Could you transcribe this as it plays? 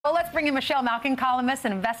bring in Michelle Malkin, columnist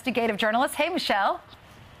and investigative journalist. Hey, Michelle.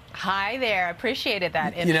 Hi there. Appreciated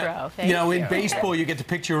that intro. Thank you. In baseball, you get to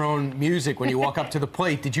pick your own music when you walk up to the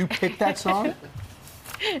plate. Did you pick that song?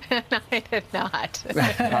 No, I did not.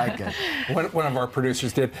 Okay. One of our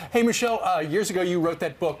producers did. Hey, Michelle, years ago you wrote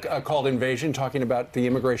that book called Invasion, talking about the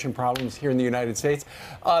immigration problems here in the United States.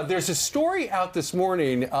 There's a story out this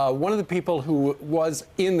morning. One of the people who was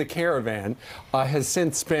in the caravan has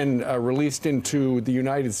since been released into the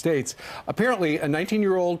United States. Apparently, a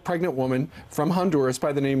 19-year-old pregnant woman from Honduras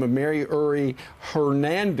by the name of Mary Uri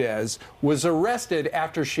Hernandez was arrested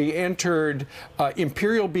after she entered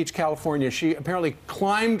Imperial Beach, California. She apparently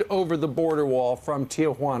climbed over the border wall from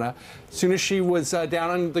Tijuana. As soon as she was down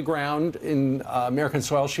on the ground in American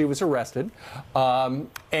soil, she was arrested.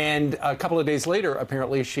 And a couple of days later,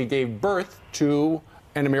 apparently, she gave birth to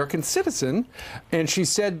an American citizen. And she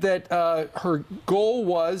said that her goal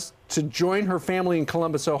was to join her family in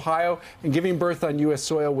Columbus, Ohio, and giving birth on U.S.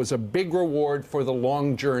 soil was a big reward for the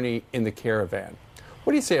long journey in the caravan.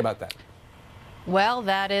 What do you say about that? Well,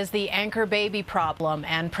 that is the anchor baby problem,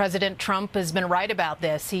 and President Trump has been right about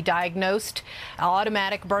this. He diagnosed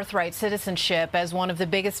automatic birthright citizenship as one of the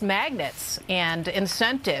biggest magnets and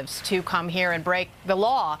incentives to come here and break the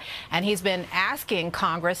law, and he's been asking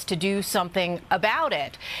Congress to do something about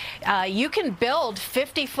it. You can build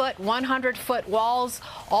 50-foot, 100-foot walls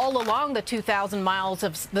all along the 2,000 miles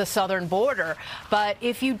of the southern border, but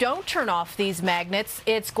if you don't turn off these magnets,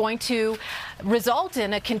 it's going to result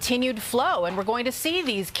in a continued flow, and we're going to see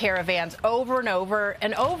these caravans over and over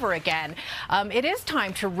and over again. It is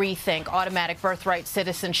time to rethink automatic birthright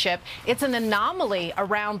citizenship. It's an anomaly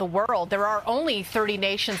around the world. There are only 30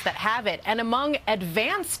 nations that have it, and among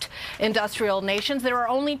advanced industrial nations, there are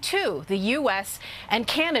only 2, the U.S. and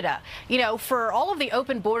Canada. You know, for all of the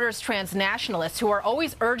open borders transnationalists who are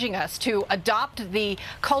always urging us to adopt the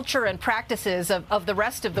culture and practices of the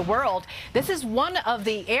rest of the world, this is one of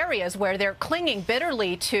the areas where they're clinging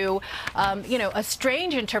bitterly to, a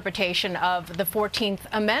strange interpretation of the 14th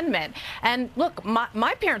Amendment. And look,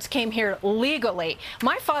 my parents came here legally.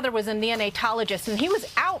 My father was a neonatologist, and he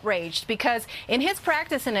was outraged because in his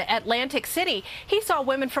practice in Atlantic City, he saw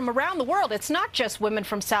women from around the world. It's not just women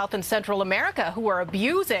from South and Central America who are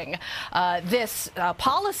abusing this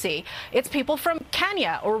policy. It's people from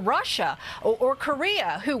Kenya or Russia or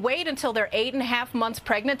Korea who wait until they're 8.5 months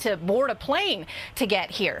pregnant to board a plane to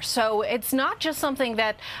get here. So it's not just something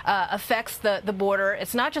that affects the border.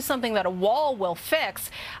 It's not just something that a wall will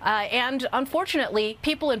fix. And unfortunately,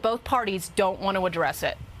 people in both parties don't want to address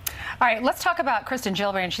it. All right, let's talk about Kristen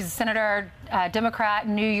Gillibrand. She's a senator, Democrat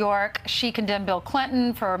in New York. She condemned Bill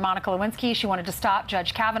Clinton for Monica Lewinsky. She wanted to stop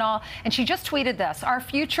Judge Kavanaugh. And she just tweeted this: "Our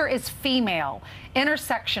future is female,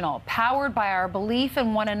 intersectional, powered by our belief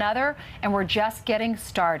in one another, and we're just getting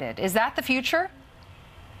started." Is that the future?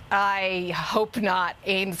 I hope not,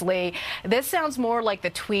 Ainsley. This sounds more like the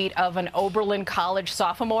tweet of an Oberlin College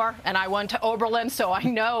sophomore, and I went to Oberlin, so I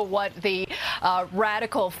know what the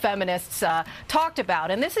radical feminists talked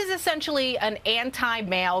about. And this is essentially an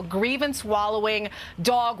anti-male, grievance-swallowing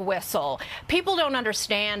dog whistle. People don't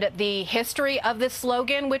understand the history of this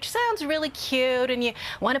slogan, which sounds really cute, and you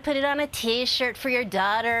want to put it on a T-shirt for your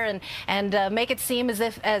daughter and make it seem as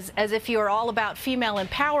if you're all about female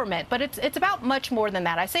empowerment. But it's about much more than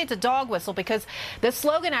that. I say it's a dog whistle because the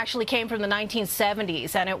slogan actually came from the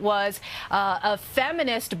 1970s, and it was a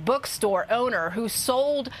feminist bookstore owner who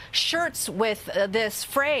sold shirts with this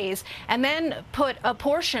phrase and then put a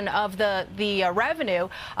portion of the revenue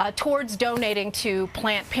towards donating to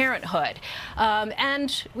Planned Parenthood.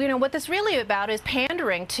 And what this really about is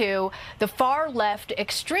pandering to the far left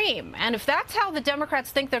extreme. And if that's how the Democrats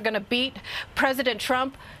think they're going to beat President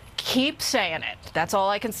Trump, keep saying it. That's all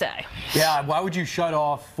I can say. Yeah, why would you shut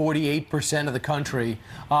off 48% of the country?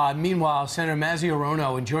 Meanwhile, Senator Mazzio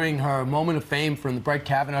Rono, enjoying her moment of fame from the Brett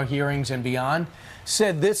Kavanaugh hearings and beyond,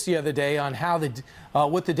 said this the other day on how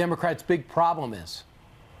what the Democrats' big problem is.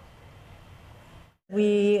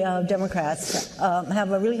 We Democrats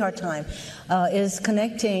have a really hard time is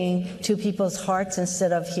connecting to people's hearts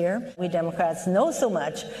instead of here. We Democrats know so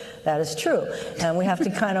much that is true, and we have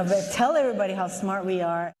to kind of tell everybody how smart we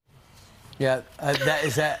are. Yeah,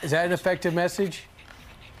 is that an effective message?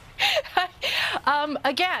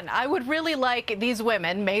 Again, I would really like these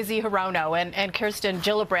women, Mazie Hirono and Kirsten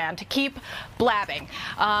Gillibrand, to keep blabbing.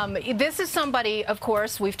 This is somebody, of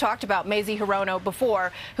course, we've talked about Mazie Hirono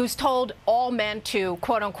before, who's told all men to,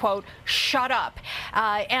 quote unquote, shut up.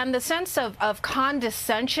 And the sense of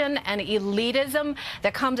condescension and elitism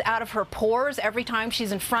that comes out of her pores every time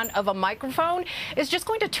she's in front of a microphone is just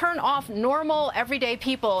going to turn off normal, everyday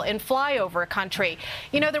people in flyover country.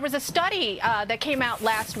 You know, there was a study that came out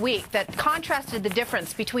last week that contrasted the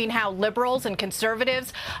difference between how liberals and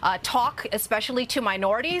conservatives talk, especially to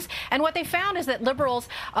minorities. And what they found is that liberals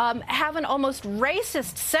have an almost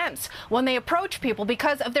racist sense when they approach people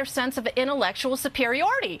because of their sense of intellectual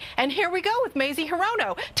superiority. And here we go with Mazie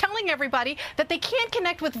Hirono telling everybody that they can't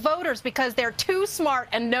connect with voters because they're too smart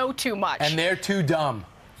and know too much. And they're too dumb.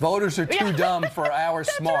 Voters are too dumb for our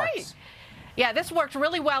smarts. Right. Yeah, this worked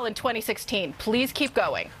really well in 2016. Please keep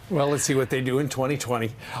going. Well, let's see what they do in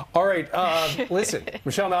 2020. All right, listen,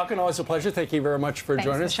 Michelle Malkin, always a pleasure. Thank you very much for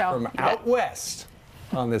joining us from out west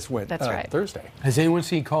on this Thursday. Has anyone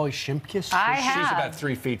seen Carly Shimkus? I have. She's about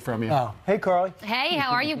 3 feet from you. Oh, hey, Carly. Hey,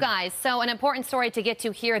 how are you guys? So an important story to get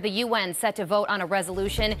to here. The UN set to vote on a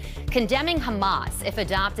resolution condemning Hamas. If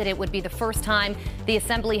adopted, it would be the first time the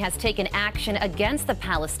assembly has taken action against the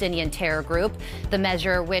Palestinian terror group. The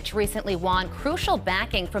measure, which recently won crucial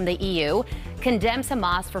backing from the EU, condemns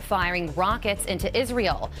Hamas for firing rockets into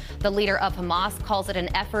Israel. The leader of Hamas calls it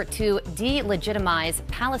an effort to delegitimize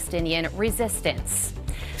Palestinian resistance.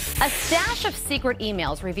 A stash of secret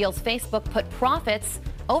emails reveals Facebook put profits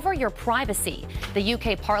over your privacy. The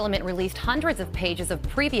UK Parliament released hundreds of pages of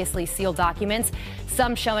previously sealed documents,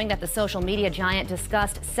 some showing that the social media giant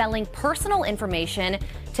discussed selling personal information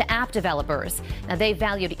to app developers. Now, they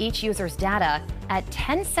valued each user's data at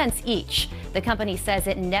 10 cents each. The company says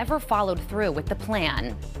it never followed through with the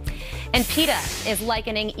plan. And PETA is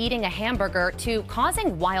likening eating a hamburger to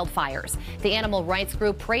causing wildfires. The animal rights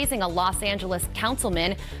group praising a Los Angeles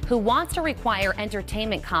councilman who wants to require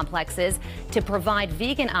entertainment complexes to provide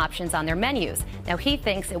vegan options on their menus. Now, he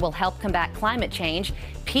thinks it will help combat climate change.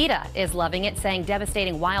 PETA is loving it, saying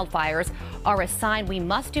devastating wildfires are a sign we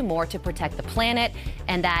must do more to protect the planet,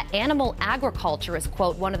 and that animal agriculture is,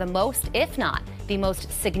 quote, one of the most, if not the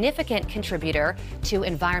most significant contributor to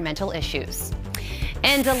environmental issues.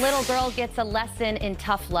 And a little girl gets a lesson in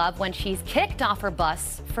tough love when she's kicked off her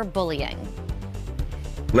bus for bullying.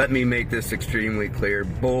 Let me make this extremely clear.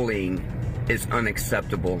 Bullying is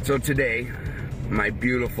unacceptable. So today, my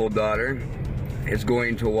beautiful daughter is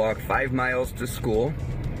going to walk 5 miles to school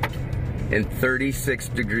in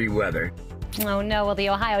 36-degree weather. Oh no, well, the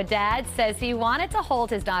Ohio dad says he wanted to hold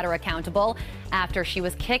his daughter accountable after she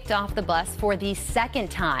was kicked off the bus for the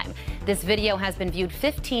second time. This video has been viewed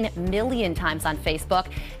 15 million times on Facebook,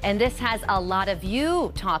 and this has a lot of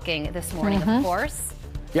you talking this morning, of course.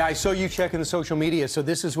 Yeah, I saw you checking the social media, so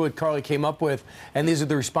this is what Carly came up with, and these are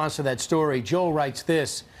the response to that story. Joel writes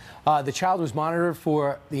this. The child was monitored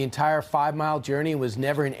for the entire 5-mile journey and was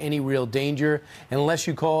never in any real danger, unless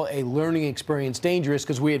you call a learning experience dangerous,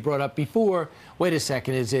 because we had brought up before, wait a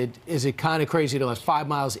second, is it kind of crazy to last 5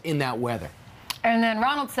 miles in that weather? And then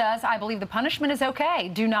Ronald says, I believe the punishment is okay.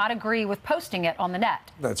 Do not agree with posting it on the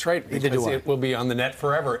net. That's right, because it will be on the net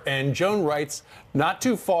forever. And Joan writes, not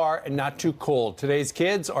too far and not too cold. Today's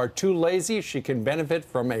kids are too lazy. She can benefit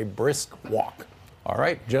from a brisk walk. All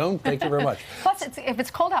right, Joan, thank you very much. Plus, if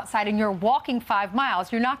it's cold outside and you're walking 5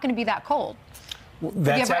 miles, you're not going to be that cold. That's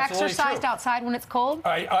Have you ever absolutely exercised true. outside when it's cold?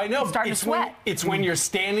 I know. You're starting to sweat. It's when you're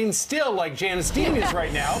standing still, like Janice Dean is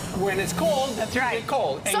right now. When it's cold, That's right. It's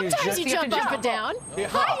cold. And Sometimes you jump up and down. Yeah.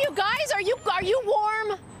 Hi, you guys. Are you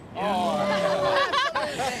warm?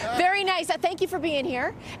 Very nice. Thank you for being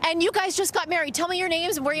here. And you guys just got married. Tell me your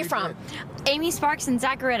names and where you're from. Amy Sparks and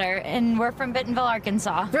Zach Ritter, and we're from Bentonville,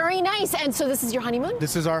 Arkansas. Very nice. And so this is your honeymoon?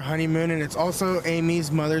 This is our honeymoon, and it's also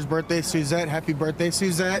Amy's mother's birthday, Suzette. Happy birthday,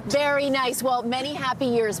 Suzette. Very nice. Well, many happy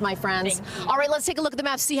years, my friends. All right, let's take a look at the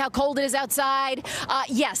map, see how cold it is outside.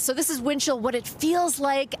 Yes, so this is wind chill, what it feels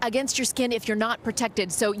like against your skin if you're not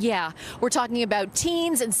protected. So yeah, we're talking about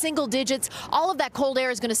teens and single digits. All of that cold air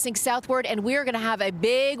is going to sink southward, and we're going to have a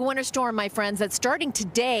big winter storm, my friends, that's starting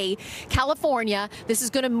today. California, this is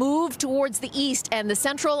going to move towards the east, and the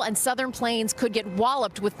central and southern plains could get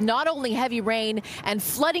walloped with not only heavy rain and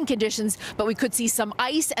flooding conditions, but we could see some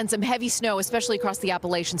ice and some heavy snow, especially across the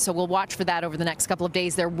Appalachians. So we'll watch for that over the next couple of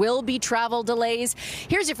days. There will be travel delays.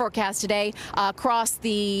 Here's your forecast today. Across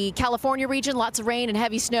the California region, lots of rain and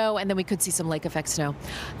heavy snow, and then we could see some lake effect snow.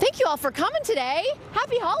 Thank you all for coming today.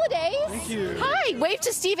 Happy holidays. Thank you. Hi, wave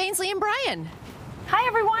to Steve, Ainsley, and Brian. Hi,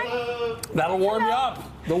 everyone. That'll warm you up.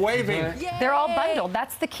 The waving. They're all bundled.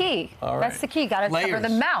 That's the key. All right. That's the key. Got to cover Layers. the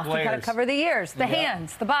mouth. You got to Layers. cover the ears, the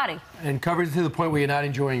hands, the body. And covered to the point where you're not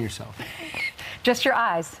enjoying yourself. Just your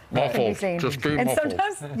eyes can be Muffled. seen. Just be and muffled.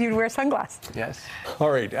 sometimes you wear sunglasses. Yes. All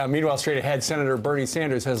right. Meanwhile, straight ahead, Senator Bernie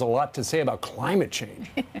Sanders has a lot to say about climate change.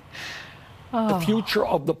 The future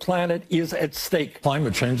of the planet is at stake.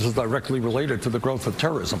 Climate change is directly related to the growth of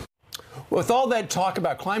terrorism. With all that talk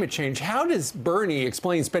about climate change, how does Bernie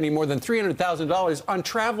explain spending more than $300,000 on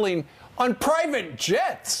traveling on private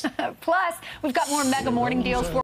jets? Plus, we've got more mega morning deals for